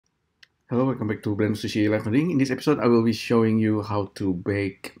Hello, welcome back to Blend Sushi LIVENODING. In this episode, I will be showing you how to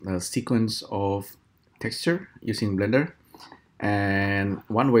bake a sequence of texture using Blender. And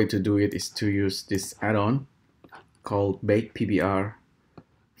one way to do it is to use this add-on called Bake PBR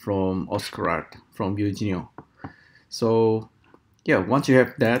from Oscurart from Eugenio. So yeah, once you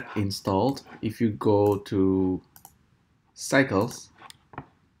have that installed, if you go to Cycles,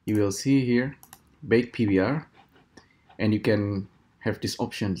 you will see here Bake PBR, and you can have these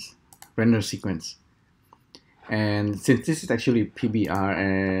options. Render sequence, and since this is actually PBR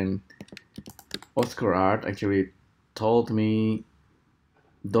and Oscurart actually told me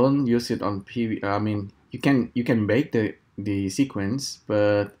don't use it on PBR. I mean, you can bake the sequence,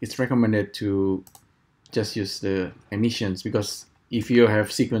 but it's recommended to just use the emissions, because if you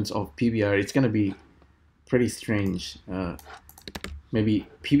have sequence of PBR, it's gonna be pretty strange. Maybe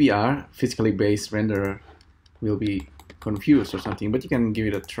PBR, physically based renderer, will be confused or something, but you can give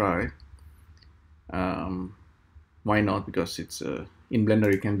it a try. Why not? Because it's in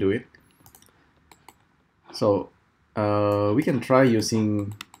Blender you can do it. So we can try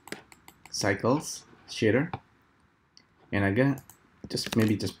using Cycles shader, and again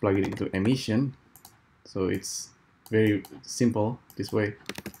maybe just plug it into emission, so it's very simple this way.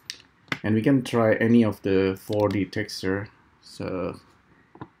 And we can try any of the 4D texture, so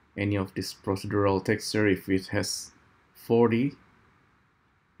any of this procedural texture if it has 4D,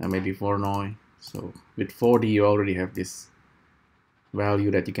 and maybe Voronoi. So with 4D you already have this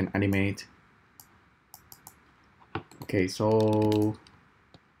value that you can animate. Okay, so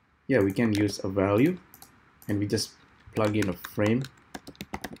yeah, we can use a value and we just plug in a frame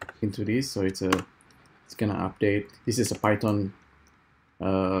into this, so it's gonna update. This is a Python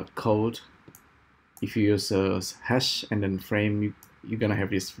code. If you use a hash and then frame, you're gonna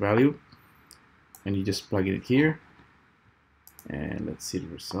have this value, and you just plug it here, and let's see the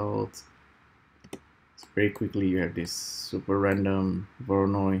result. Very quickly you have this super random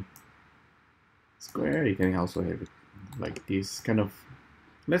Voronoi square. You can also have it like this kind of.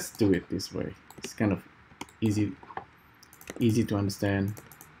 Let's do it this way. It's kind of easy to understand.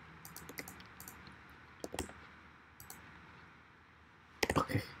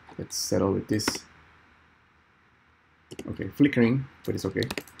 Okay, let's settle with this. Okay, flickering, but it's okay.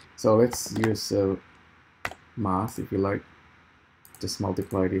 So let's use mask if you like. Just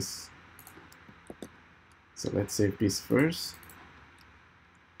multiply this. So let's save this first.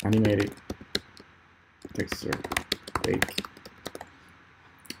 Animated texture bake.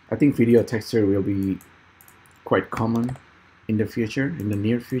 I think video texture will be quite common in the future, in the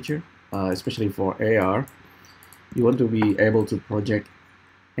near future, especially for AR. You want to be able to project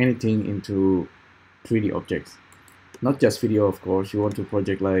anything into 3D objects. Not just video, of course. You want to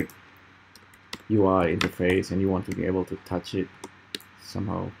project like UI interface, and you want to be able to touch it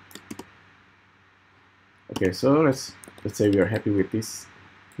somehow. Okay, so let's say we are happy with this.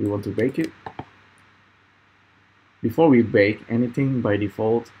 We want to bake it. Before we bake anything, by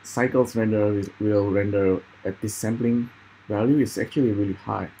default, Cycles renderer will render at this sampling value. Is actually really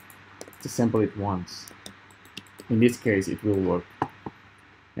high. Just sample it once. In this case, it will work,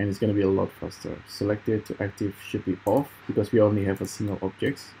 and it's going to be a lot faster. Selected to active should be off because we only have a single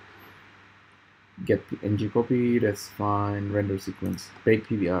object. Get the ng copy, that's fine. Render sequence, bake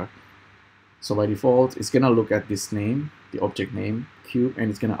PBR. So by default, it's gonna look at this name, the object name, cube, and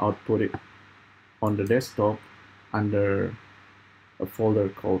it's gonna output it on the desktop under a folder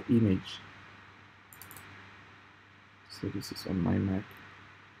called image. So this is on my Mac.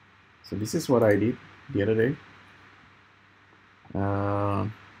 So this is what I did the other day.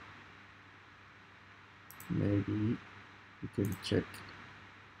 Maybe you can check.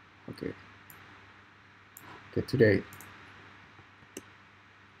 Okay, today.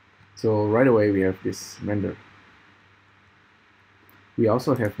 So right away we have this render. We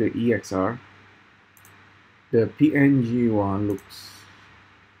also have the EXR. The PNG one looks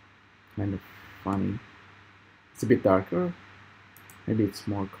kind of funny. It's a bit darker. Maybe it's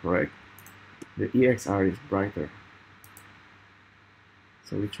more correct. The EXR is brighter.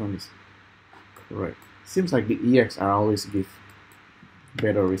 So which one is correct? Seems like the EXR always give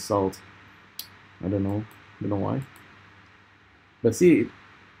better result. I don't know why. But see,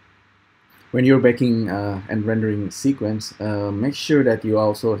 when you're baking and rendering sequence, make sure that you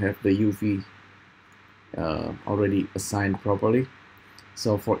also have the UV already assigned properly.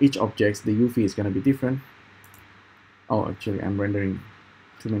 So for each object, the UV is going to be different. Oh, actually, I'm rendering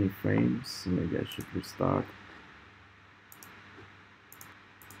too many frames, so maybe I should restart.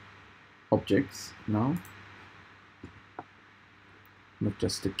 Objects now, not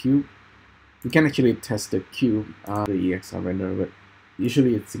just the cube. We can actually test the cube, the EXR renderer, but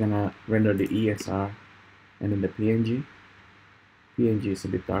usually it's gonna render the EXR and then the PNG. PNG is a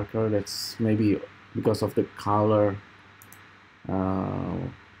bit darker. That's maybe because of the color.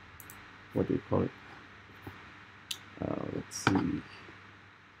 What do you call it? Let's see.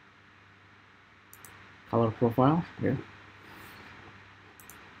 Color profile. Yeah.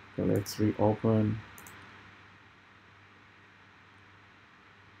 So let's reopen.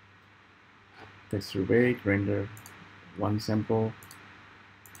 Texture bake, render one sample.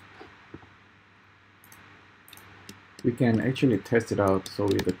 We can actually test it out. So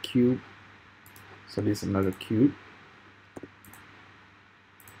with a cube. So this is another cube.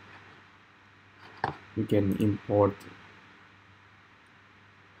 We can import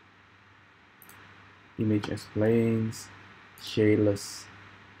image as planes, shadeless.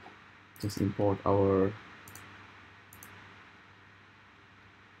 Just import our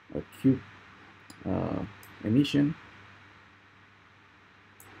cube emission.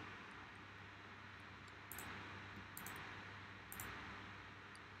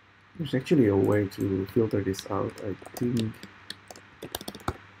 There's actually a way to filter this out, I think.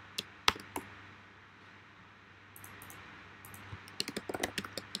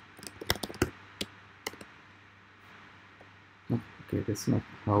 No, okay, that's not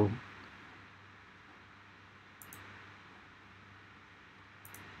how.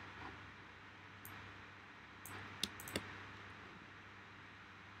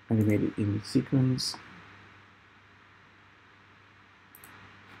 Animated in sequence.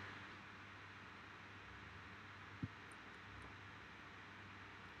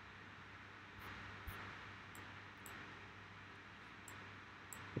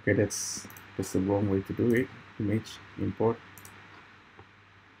 Okay, that's the wrong way to do it. Image import.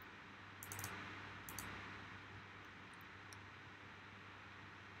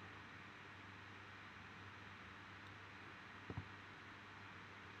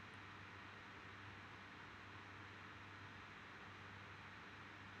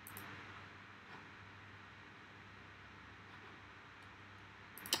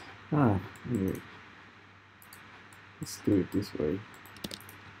 Anyway, let's do it this way.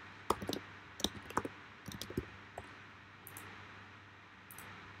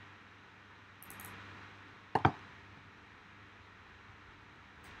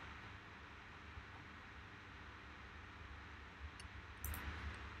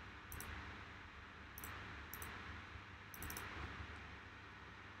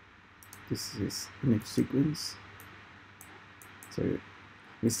 This is image sequence. So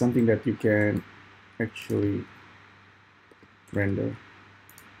it's something that you can actually render.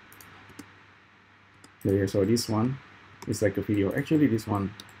 There, so this one is like a video. Actually, this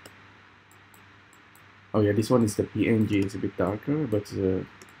one, oh yeah, this one is the PNG. It's a bit darker, but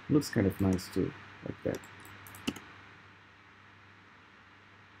looks kind of nice too, like that.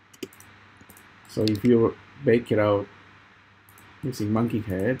 So if you bake it out using monkey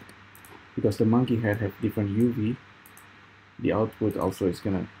head, because the monkey head have different UV, the output also is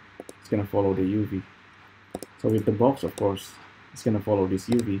gonna follow the UV. So with the box, of course, it's gonna follow this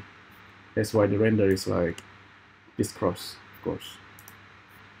UV. That's why the render is like this cross, of course.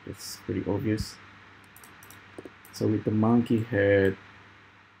 It's pretty obvious. So with the monkey head,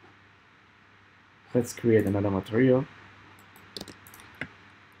 let's create another material.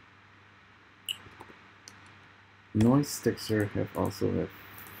 Noise texture also have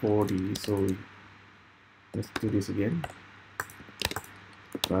 40, so let's do this again.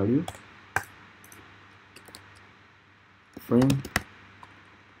 Value, frame,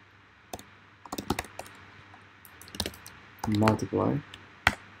 multiply,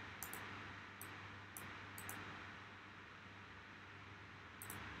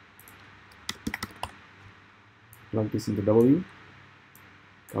 plug this into W,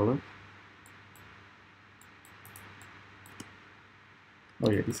 color. Oh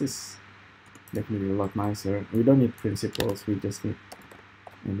yeah, this is definitely a lot nicer. We don't need principles, we just need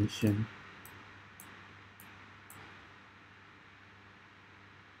emission.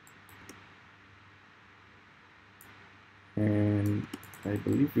 And I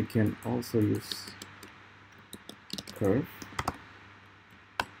believe we can also use curve.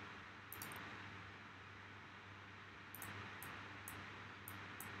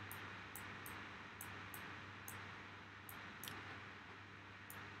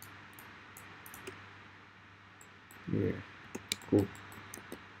 Yeah, cool.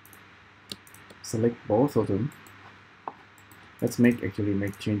 Select both of them. Let's actually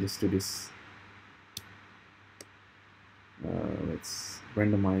make changes to this. Let's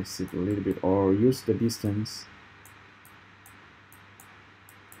randomize it a little bit, or use the distance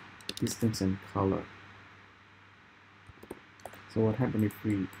and color. So what happens if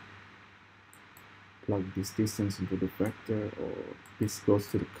we plug this distance into the vector, or this goes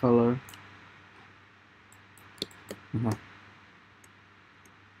to the color?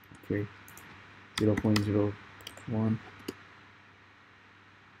 Okay, 0.01.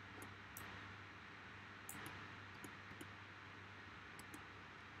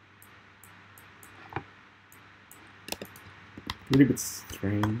 A little bit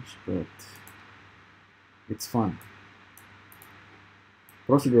strange, but it's fun.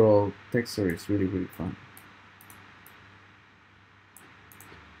 Procedural texture is really, really fun.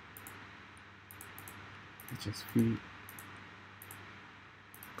 Just feed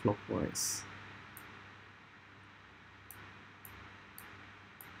clockwise.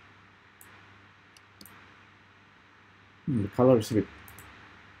 The color is a bit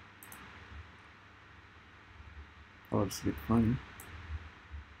funny.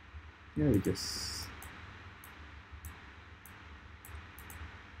 Yeah, we just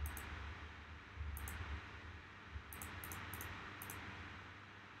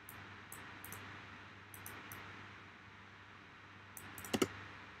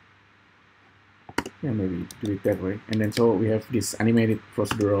maybe do it that way. And then so we have this animated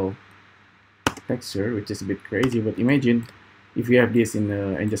procedural texture, which is a bit crazy, but imagine if you have this in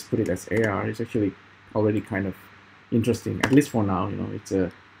and just put it as AR, it's actually already kind of interesting, at least for now. You know, it's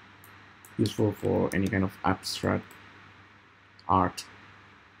useful for any kind of abstract art.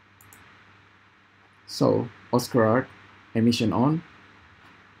 So Oscurart, emission on,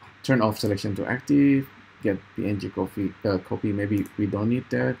 turn off selection to active, get PNG copy, maybe we don't need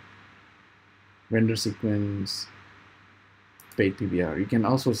that. Render sequence, paid PBR. You can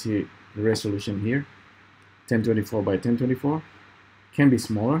also see the resolution here, 1024 by 1024, can be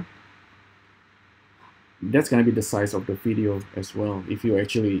smaller. That's going to be the size of the video as well if you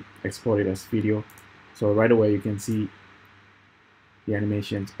actually export it as video. So right away you can see the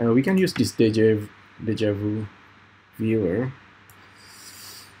animations. We can use this deja vu viewer.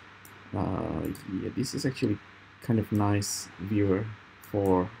 Yeah, this is actually kind of nice viewer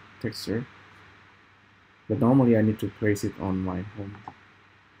for texture, but normally I need to place it on my home.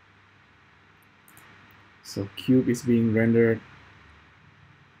 So cube is being rendered.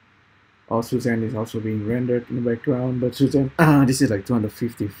 Oh, Suzanne is also being rendered in the background, but Suzanne, this is like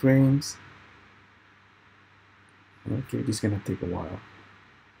 250 frames. Okay, this is gonna take a while.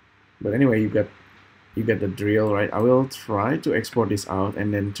 But anyway, you get the drill, right? I will try to export this out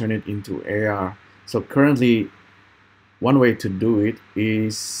and then turn it into AR. So currently, one way to do it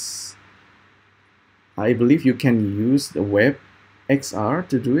is, I believe you can use the web XR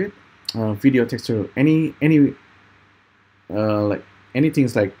to do it. Video texture, anything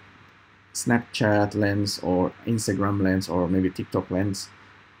like Snapchat lens or Instagram lens or maybe TikTok lens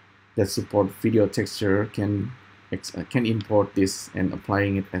that support video texture can import this, and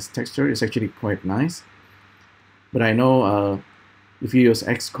applying it as texture is actually quite nice. But I know if you use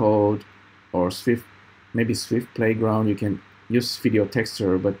Xcode or Swift, maybe Swift Playground, you can use video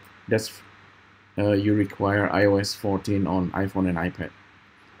texture, but that's you require iOS 14 on iPhone and iPad.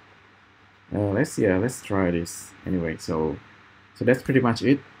 Let's try this anyway. So that's pretty much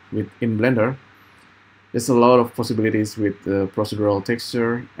it in Blender. There's a lot of possibilities with procedural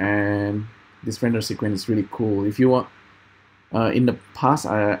texture, and this render sequence is really cool. If you want, in the past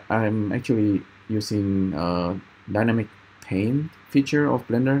I'm actually using dynamic paint feature of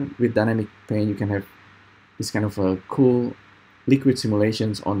Blender. With dynamic paint you can have this kind of cool liquid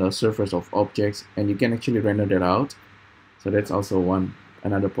simulations on the surface of objects, and you can actually render that out. So that's also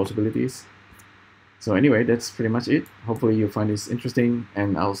another possibilities. So anyway, that's pretty much it. Hopefully you find this interesting,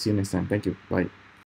 and I'll see you next time. Thank you. Bye.